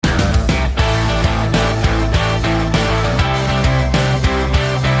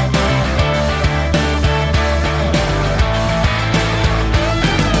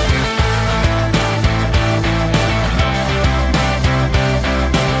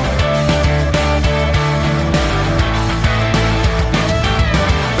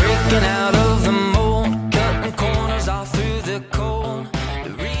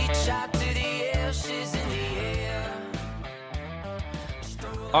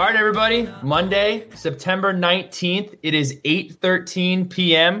All right, everybody. Monday, September 19th. It is 8:13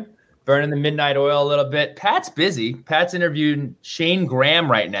 p.m. Burning the midnight oil a little bit. Pat's busy. Pat's interviewing Shane Graham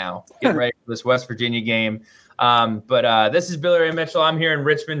right now, getting ready for this West Virginia game. But this is Billy Ray Mitchell. I'm here in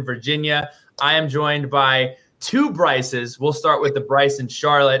Richmond, Virginia. I am joined by two Bryces. We'll start with the Bryce in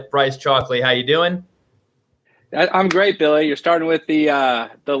Charlotte. Bryce Chalkley, how you doing? I'm great, Billy. You're starting with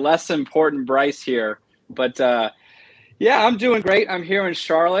the less important Bryce here. But, yeah, I'm doing great. I'm here in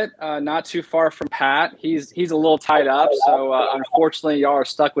Charlotte, not too far from Pat. He's a little tied up, so unfortunately y'all are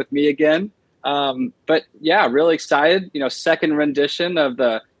stuck with me again. But, yeah, really excited. Second rendition of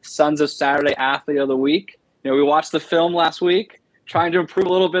the Sons of Saturday Athlete of the Week. We watched the film last week, trying to improve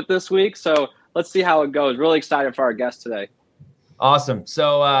a little bit this week. So let's see how it goes. Really excited for our guest today. Awesome.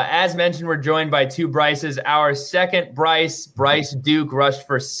 So as mentioned, we're joined by two Bryces. Our second Bryce Duke, rushed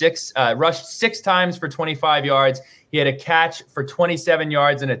six times for 25 yards. He had a catch for 27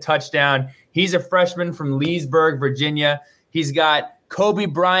 yards and a touchdown. He's a freshman from Leesburg, Virginia. He's got Kobe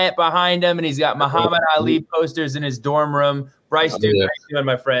Bryant behind him, and he's got Muhammad Ali posters in his dorm room. Bryce Duke, how you doing,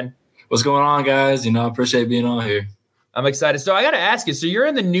 my friend? What's going on, guys? I appreciate being on here. I'm excited. So I got to ask you, so you're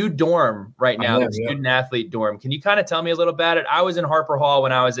in the new dorm right now, the student-athlete dorm. Can you kind of tell me a little about it? I was in Harper Hall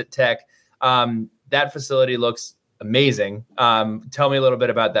when I was at Tech. That facility looks amazing. Tell me a little bit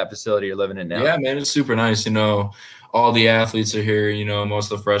about that facility you're living in now. Yeah, man, it's super nice. All the athletes are here, most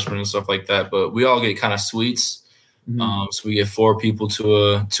of the freshmen and stuff like that. But we all get kind of suites. Mm-hmm. So we get 4 people to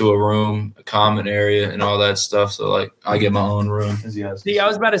a room, a common area, and all that stuff. So, I get my own room. See, I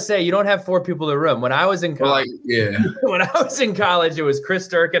was about to say, you don't have 4 people in a room. When I was in college, when I was in college, it was Chris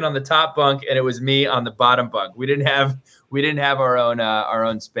Durkin on the top bunk, and it was me on the bottom bunk. We didn't have our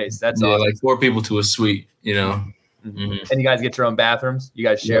own space. That's awesome. 4 people to a suite, Mm-hmm. And you guys get your own bathrooms. You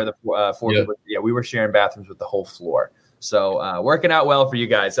guys share the 4 people. Yeah, we were sharing bathrooms with the whole floor. So working out well for you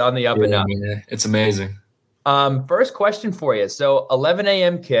guys on the up and up. Man, it's amazing. First question for you. So 11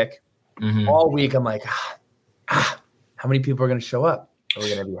 a.m. kick. Mm-hmm. All week I'm like, how many people are going to show up? Are we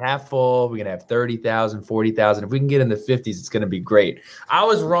going to be half full? Are we going to have 30,000, 40,000? If we can get in the 50s, it's going to be great. I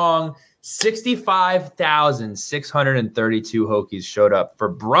was wrong. 65,632 Hokies showed up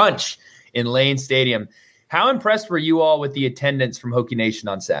for brunch in Lane Stadium. How impressed were you all with the attendance from Hokie Nation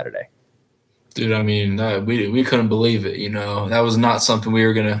on Saturday? Dude, we couldn't believe it. That was not something we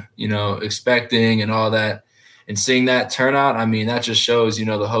were going to, expecting and all that. And seeing that turnout, that just shows, the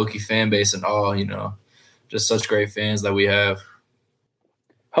Hokie fan base and all, just such great fans that we have.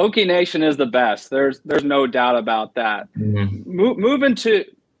 Hokie Nation is the best. There's no doubt about that. Mm-hmm. Moving to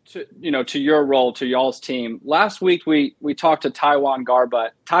your role, to y'all's team. Last week we talked to Taiwan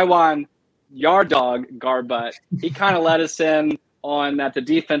Yard Dog Garbutt. He kind of let us in on that the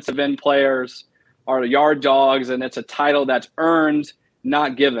defensive end players are yard dogs, and it's a title that's earned,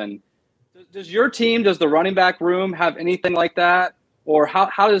 not given. Does the running back room have anything like that? Or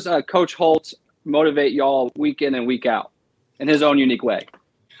how does Coach Holt motivate y'all week in and week out in his own unique way?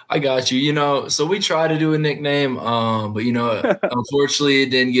 I got you. So we tried to do a nickname, but, unfortunately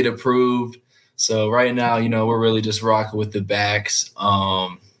it didn't get approved. So right now, we're really just rocking with the backs.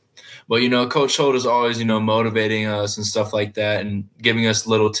 But, Coach Holt is always, motivating us and stuff like that and giving us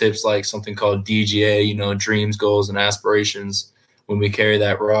little tips like something called DGA, dreams, goals, and aspirations when we carry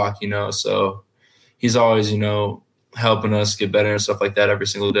that rock, So he's always, helping us get better and stuff like that every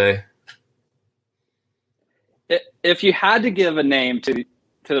single day. If you had to give a name to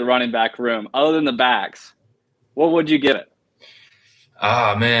the running back room other than the backs, what would you give it?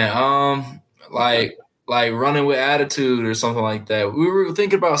 Like running with attitude or something like that. We were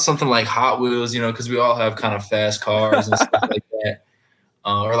thinking about something like Hot Wheels, because we all have kind of fast cars and stuff like that.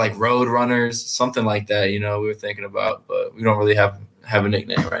 Or like Road Runners, something like that, we were thinking about, but we don't really have a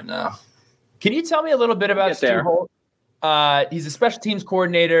nickname right now. Can you tell me a little bit about Stu Holt? He's a special teams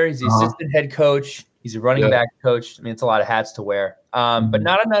coordinator. He's the assistant head coach. He's a running back coach. It's a lot of hats to wear. But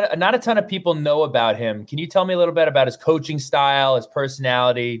not a ton of people know about him. Can you tell me a little bit about his coaching style, his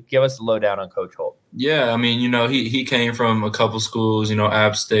personality? Give us a lowdown on Coach Holt. Yeah, he came from a couple schools,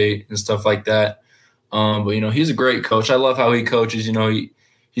 App State and stuff like that. But, he's a great coach. I love how he coaches.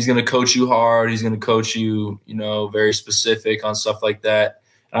 He's going to coach you hard. He's going to coach you, very specific on stuff like that.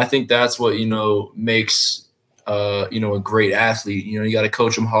 And I think that's what, makes, a great athlete. You got to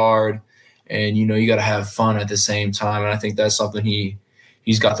coach him hard and, you got to have fun at the same time. And I think that's something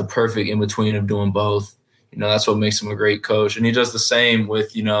he's got the perfect in between of doing both. That's what makes him a great coach. And he does the same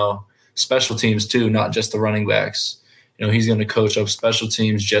with, special teams too, not just the running backs. He's going to coach up special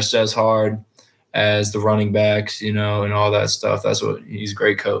teams just as hard as the running backs, and all that stuff. That's what he's a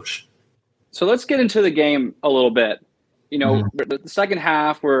great coach. So let's get into the game a little bit. You know, the second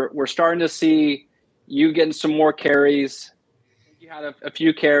half, we're starting to see you getting some more carries. You had a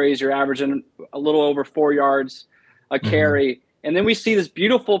few carries. You're averaging a little over 4 yards a carry. And then we see this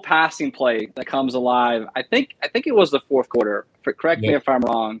beautiful passing play that comes alive. I think it was the fourth quarter. Correct me if I'm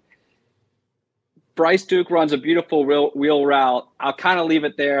wrong. Bryce Duke runs a beautiful wheel route. I'll kind of leave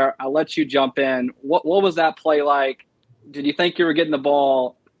it there. I'll let you jump in. What was that play like? Did you think you were getting the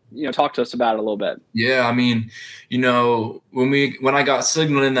ball? You know, talk to us about it a little bit. Yeah, I mean, you know, when I got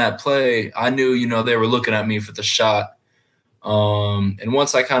signaled in that play, I knew, you know, they were looking at me for the shot. And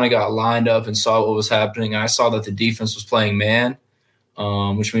once I kind of got lined up and saw what was happening, I saw that the defense was playing man,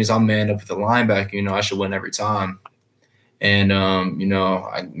 which means I'm manned up with the linebacker. You know, I should win every time. And, you know,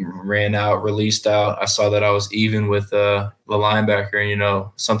 I ran out, released out. I saw that I was even with the linebacker. And, you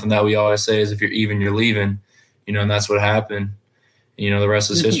know, something that we always say is if you're even, you're leaving, you know, and that's what happened. You know, the rest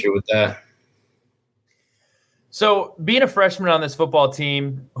is history with that. So being a freshman on this football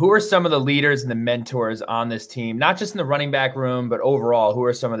team, who are some of the leaders and the mentors on this team, not just in the running back room, but overall, who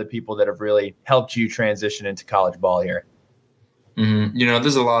are some of the people that have really helped you transition into college ball here? You know,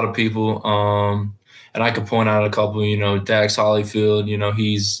 there's a lot of people. And I could point out a couple, you know, Dax Hollyfield, you know,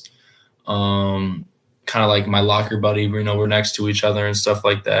 he's kind of like my locker buddy. You know, we're next to each other and stuff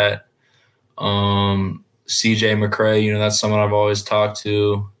like that. CJ McCray, you know, that's someone I've always talked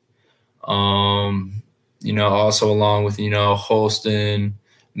to. You know, also along with, you know, Holston,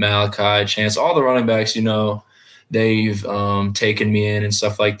 Malachi, Chance, all the running backs, you know, they've taken me in and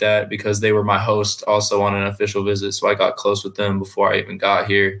stuff like that because they were my host also on an official visit. So I got close with them before I even got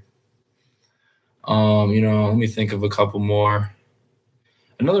here. You know, let me think of a couple more.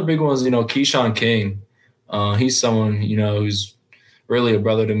 Another big one is, you know, Keyshawn King. He's someone, you know, who's really a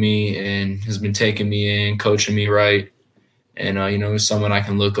brother to me and has been taking me in, coaching me right. And, you know, he's someone I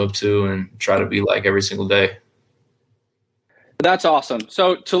can look up to and try to be like every single day. That's awesome.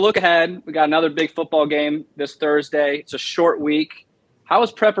 So to look ahead, we got another big football game this Thursday. It's a short week. How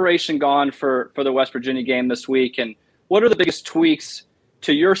has preparation gone for the West Virginia game this week? And what are the biggest tweaks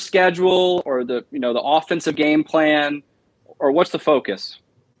to your schedule or the offensive game plan, or what's the focus?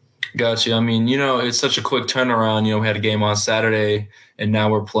 Gotcha. I mean, you know, it's such a quick turnaround. You know, we had a game on Saturday and now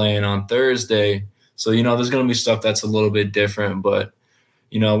we're playing on Thursday. So, you know, there's going to be stuff that's a little bit different, but,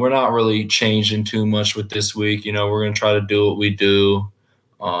 you know, we're not really changing too much with this week. You know, we're going to try to do what we do,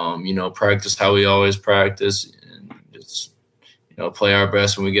 you know, practice how we always practice and just, you know, play our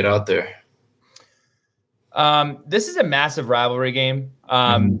best when we get out there. This is a massive rivalry game.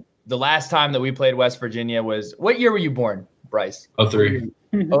 The last time that we played West Virginia was – what year were you born, Bryce? 03.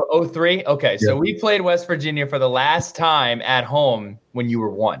 03? Okay, so we played West Virginia for the last time at home when you were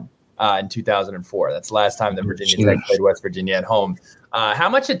 1 in 2004. That's the last time that Virginia Tech played West Virginia at home. How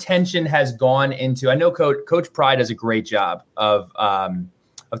much attention has gone into – I know Coach Pry does a great job of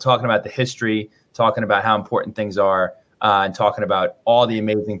talking about the history, talking about how important things are, and talking about all the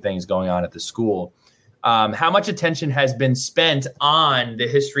amazing things going on at the school. How much attention has been spent on the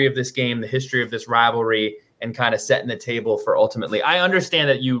history of this game, the history of this rivalry, and kind of setting the table for ultimately? I understand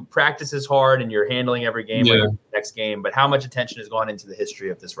that you practice as hard and you're handling every game like the next game, but how much attention has gone into the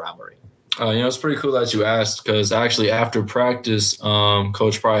history of this rivalry? You know, it's pretty cool that you asked because actually after practice,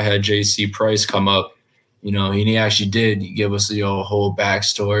 Coach Pry had J.C. Price come up, you know, and he actually did give us, you know, a whole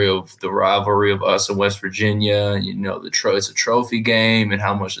backstory of the rivalry of us and West Virginia. You know, it's a trophy game and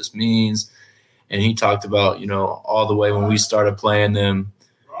how much this means. And he talked about, you know, all the way when we started playing them.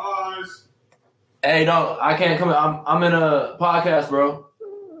 Rise. Hey, no, I can't come. I'm in a podcast, bro.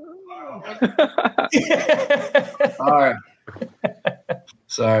 All right.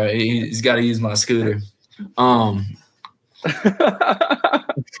 Sorry, he's got to use my scooter. Hold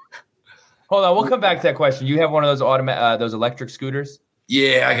on, we'll come back to that question. You have one of those those electric scooters?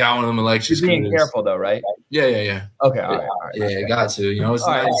 Yeah, I got one of them electric scooters. Being careful though, right? Yeah. Okay, all right. Yeah, got to. You know, it's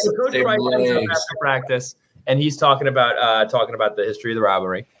all nice. Right. So Coach Price comes up after practice, and he's talking about the history of the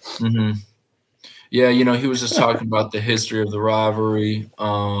rivalry. Mm-hmm. Yeah, you know, he was just talking about the history of the rivalry,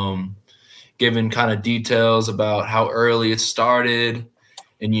 giving kind of details about how early it started,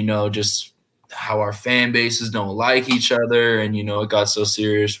 and you know, just how our fan bases don't like each other, and you know, it got so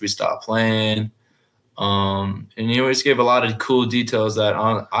serious we stopped playing. And he always gave a lot of cool details that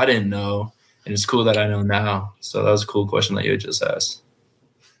I didn't know, and it's cool that I know now. So that was a cool question that you just asked.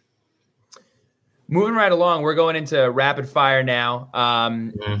 Moving right along, we're going into rapid fire now.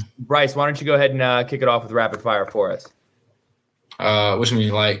 Bryce, why don't you go ahead and kick it off with rapid fire for us? What you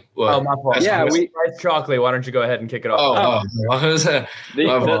mean, like what? Oh, my fault. Yeah, Bryce Chocolate. Why don't you go ahead and kick it off? What was that?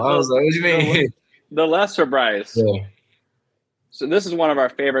 I was like, what do you mean? The lesser Bryce. Yeah. So this is one of our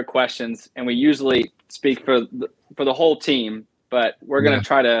favorite questions, and we usually speak for the whole team, but we're going to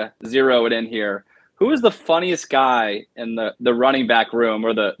try to zero it in here. Who is the funniest guy in the running back room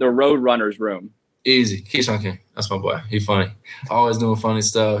or the road runners room? Easy. Keyshawn King. That's my boy. He funny. Always doing funny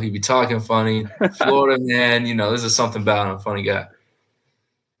stuff. He be talking funny. Florida man, this is something about him. Funny guy.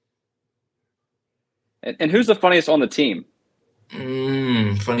 And who's the funniest on the team?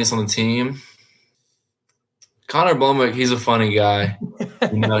 Funniest on the team? Connor Blumwick, he's a funny guy.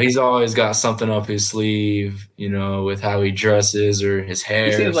 He's always got something up his sleeve, with how he dresses or his hair.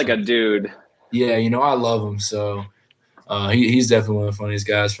 He seems like a dude. Yeah, I love him. So he's definitely one of the funniest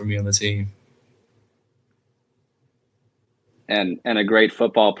guys for me on the team. And a great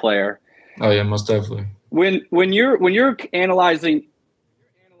football player. Oh yeah, most definitely. When you're analyzing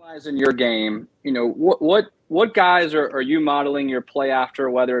your game, what guys are you modeling your play after,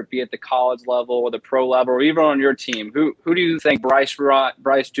 whether it be at the college level or the pro level or even on your team? Who do you think Bryce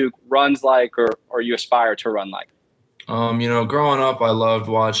Duke runs like or you aspire to run like? Growing up, I loved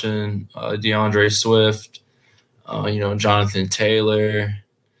watching DeAndre Swift, Jonathan Taylor,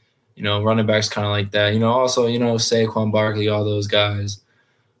 running backs kind of like that. Also, Saquon Barkley, all those guys.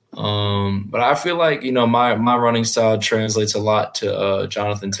 But I feel like, my running style translates a lot to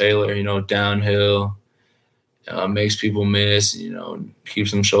Jonathan Taylor, downhill, makes people miss,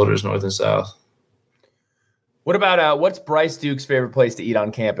 keeps them shoulders north and south. What about what's Bryce Duke's favorite place to eat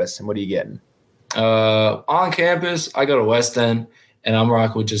on campus, and what are you getting? On campus, I go to West End, and I'm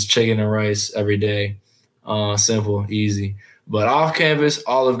rocking with just chicken and rice every day. Simple, easy. But off campus,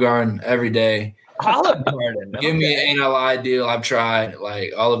 Olive Garden every day. Olive Garden. Give me an $8 deal. I've tried.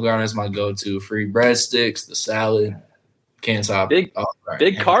 Like, Olive Garden is my go-to. Free breadsticks, the salad. Can't stop. Big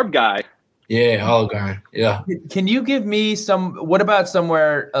carb guy. Yeah, Olive Garden. Yeah. Can you give me what about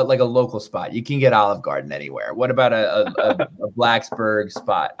somewhere like a local spot? You can get Olive Garden anywhere. What about a Blacksburg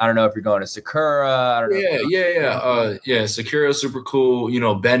spot? I don't know if you're going to Sakura. I don't know. Yeah. Sakura's super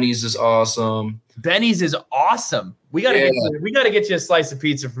cool. Benny's is awesome. Benny's is awesome. We gotta get you a slice of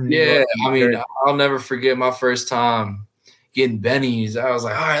pizza from New York. I'll never forget my first time getting Benny's. I was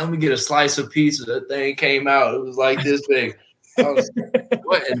like, all right, let me get a slice of pizza. That thing came out. It was like this big. I was like,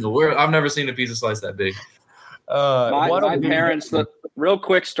 what in the world? I've never seen a pizza slice that big. My parents, real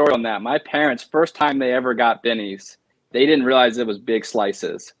quick story on that. My parents, first time they ever got Benny's, they didn't realize it was big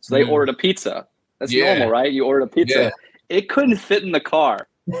slices. So they ordered a pizza. That's normal, right? You ordered a pizza. Yeah. It couldn't fit in the car.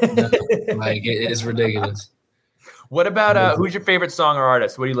 Like it's ridiculous. What about who's your favorite song or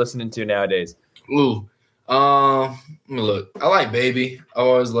artist? What are you listening to nowadays? Ooh, look, I like Baby. I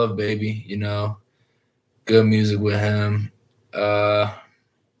always love Baby. Good music with him. Lil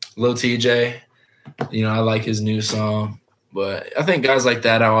TJ. I like his new song, but I think guys like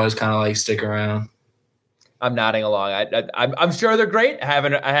that I always kind of like stick around. I'm nodding along. I'm sure they're great. I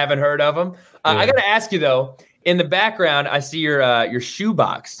haven't heard of them. I got to ask you though. In the background, I see your shoe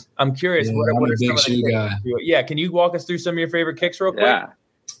box. I'm curious. Yeah, what are some of the shoe guy. Yeah, can you walk us through some of your favorite kicks real quick?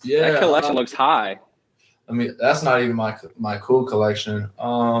 Yeah. That collection looks high. I mean, that's not even my cool collection.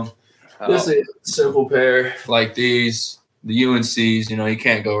 This is a simple pair like these, the UNCs. You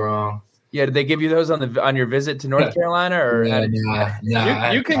can't go wrong. Yeah, did they give you those on your visit to North Carolina, or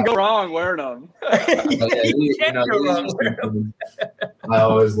you can go wrong wearing them? You can't go wrong. I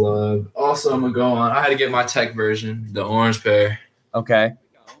always love. Also, I'm gonna go on. I had to get my tech version, the orange pair. Okay.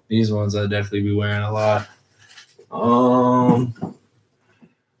 These ones I'd definitely be wearing a lot.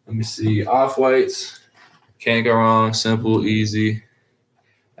 Let me see. Off-whites. Can't go wrong. Simple, easy.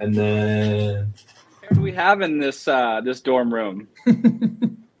 And then what do we have in this dorm room?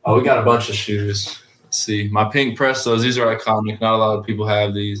 Oh, we got a bunch of shoes. Let's see. My pink Prestos. These are iconic. Not a lot of people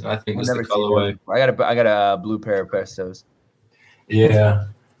have these. I think it's the colorway. I got a blue pair of Prestos. Yeah.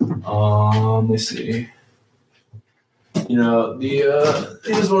 Let me see.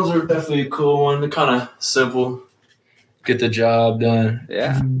 These ones are definitely a cool one. They're kind of simple. Get the job done.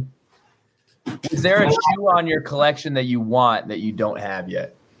 Yeah. Is there a shoe on your collection that you want that you don't have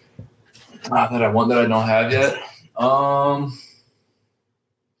yet? That I want that I don't have yet.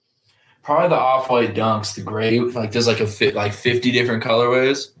 Probably the off-white dunks, the gray. Like there's like 50 different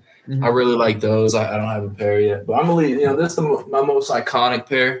colorways. Mm-hmm. I really like those. I don't have a pair yet, but I'm gonna leave. This is my most iconic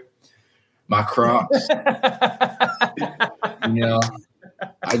pair. My Crocs. I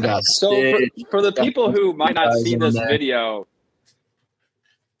got for the people who might not see this video.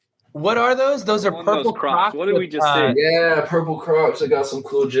 What are those? Those are purple Crocs. What did we just say? Yeah, purple Crocs. I got some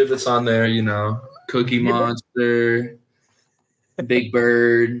cool gibbets on there. Cookie Monster, Big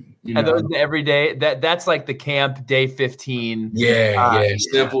Bird. Are those the everyday? That's like the camp day 15. Yeah.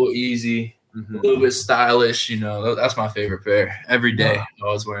 Simple, easy, a little bit stylish. That's my favorite pair. Every day, I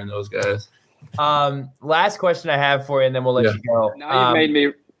was wearing those guys. Last question I have for you, and then we'll let you go. Now you made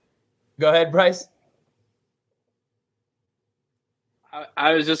me. Go ahead, Bryce.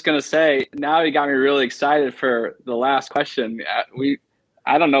 I was just gonna say. Now you got me really excited for the last question.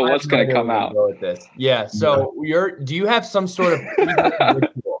 I don't know what's gonna come out. Go with this. Yeah. So do you have some sort of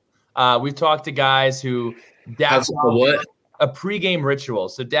ritual? We've talked to guys who a pregame ritual.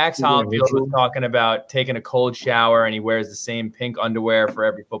 So Dax Hollifield was talking about taking a cold shower, and he wears the same pink underwear for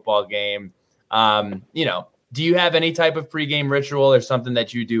every football game. Do you have any type of pregame ritual or something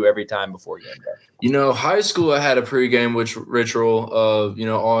that you do every time before game day? High school, I had a pregame ritual of,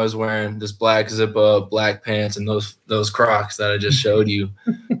 always wearing this black zip-up, black pants, and those Crocs that I just showed you.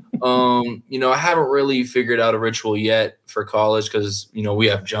 I haven't really figured out a ritual yet for college because, we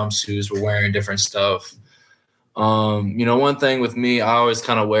have jumpsuits, we're wearing different stuff. One thing with me, I always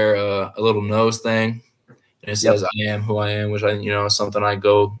kind of wear a little nose thing, and it says I am who I am, which is something I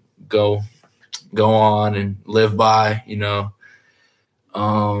go on and live by, and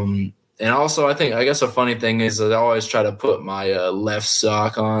also I guess a funny thing is that I always try to put my left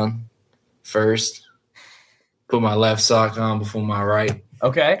sock on first, put my left sock on before my right.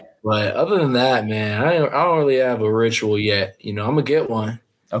 Okay. But other than that, man, I don't really have a ritual yet. I'm gonna get one.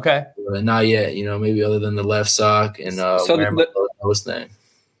 Okay. But not yet, maybe other than the left sock and wearing my nose thing.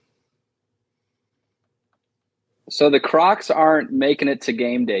 So the Crocs aren't making it to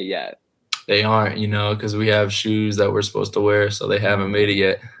game day yet. They aren't, because we have shoes that we're supposed to wear, so they haven't made it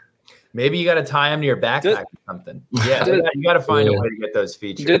yet. Maybe you got to tie them to your backpack or something. Yeah, you got to find a way to get those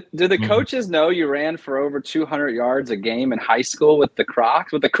features. Did the coaches know you ran for over 200 yards a game in high school with the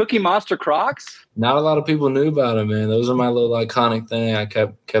Crocs, with the Cookie Monster Crocs? Not a lot of people knew about them, man. Those are my little iconic thing. I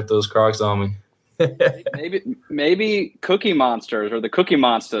kept those Crocs on me. Maybe Cookie Monsters or the Cookie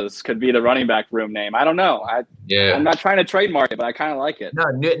Monsters could be the running back room name. I don't know. I'm not trying to trademark it, but I kind of like it. No,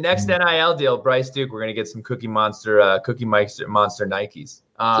 next NIL deal, Bryce Duke, we're gonna get some Cookie Monster Nikes.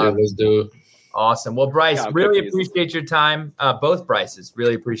 Let's do it. Awesome. Well, Bryce, really appreciate your time. Both Bryces,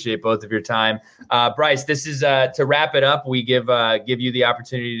 really appreciate both of your time. Bryce, this is to wrap it up. We give you the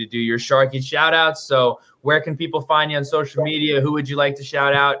opportunity to do your Sharky shout outs. So where can people find you on social media? Who would you like to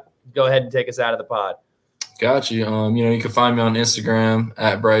shout out? Go ahead and take us out of the pod. Got you. You can find me on Instagram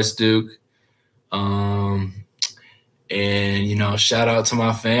at Bryce Duke. And, shout out to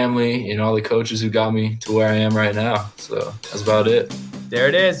my family and all the coaches who got me to where I am right now. So that's about it. There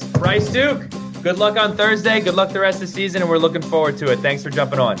it is. Bryce Duke. Good luck on Thursday. Good luck the rest of the season, and we're looking forward to it. Thanks for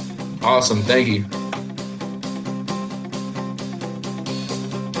jumping on. Awesome. Thank you.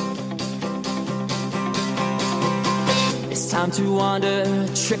 Time to wander,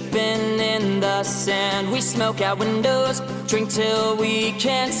 tripping in the sand. We smoke out windows, drink till we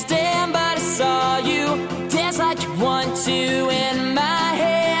can't stand. But I saw you dance like you want to in my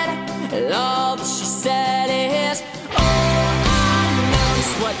head. And all that she said is, oh, I know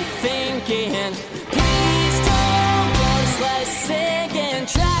just what you're thinking. Please don't go, just let it sink in.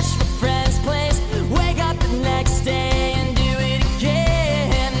 Trash my friend's place, wake up the next day and do it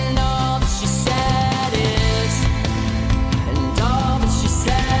again. And all that she said is,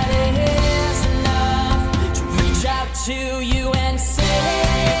 to you and say,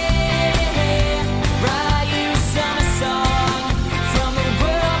 write you some song from the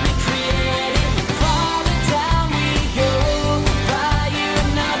world we created. Farther down we go, write you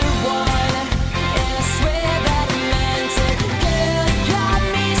another one, and I swear that I meant it. Girl, you got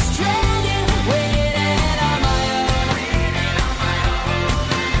me stranded, waiting on my own,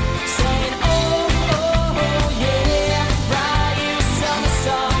 saying, oh, oh, oh, yeah. Write you some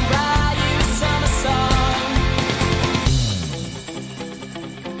song, write you some song.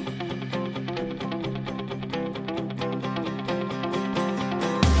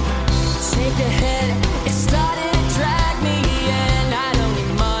 Take a hit, it started to drag me in. I don't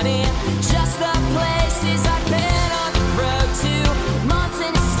need money, just the places I've been on the road to. Months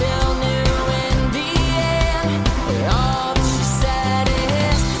and it's still new in the end. And all that she said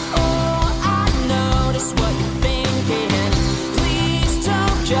is, oh, I noticed what you're thinking. Please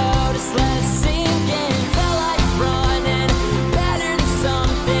don't go, just let it sink in. Felt like running, better than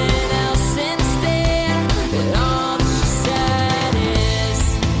something else instead. And all that she said is,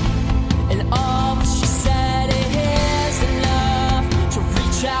 and all that she said is enough to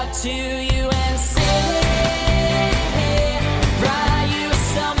reach out to you.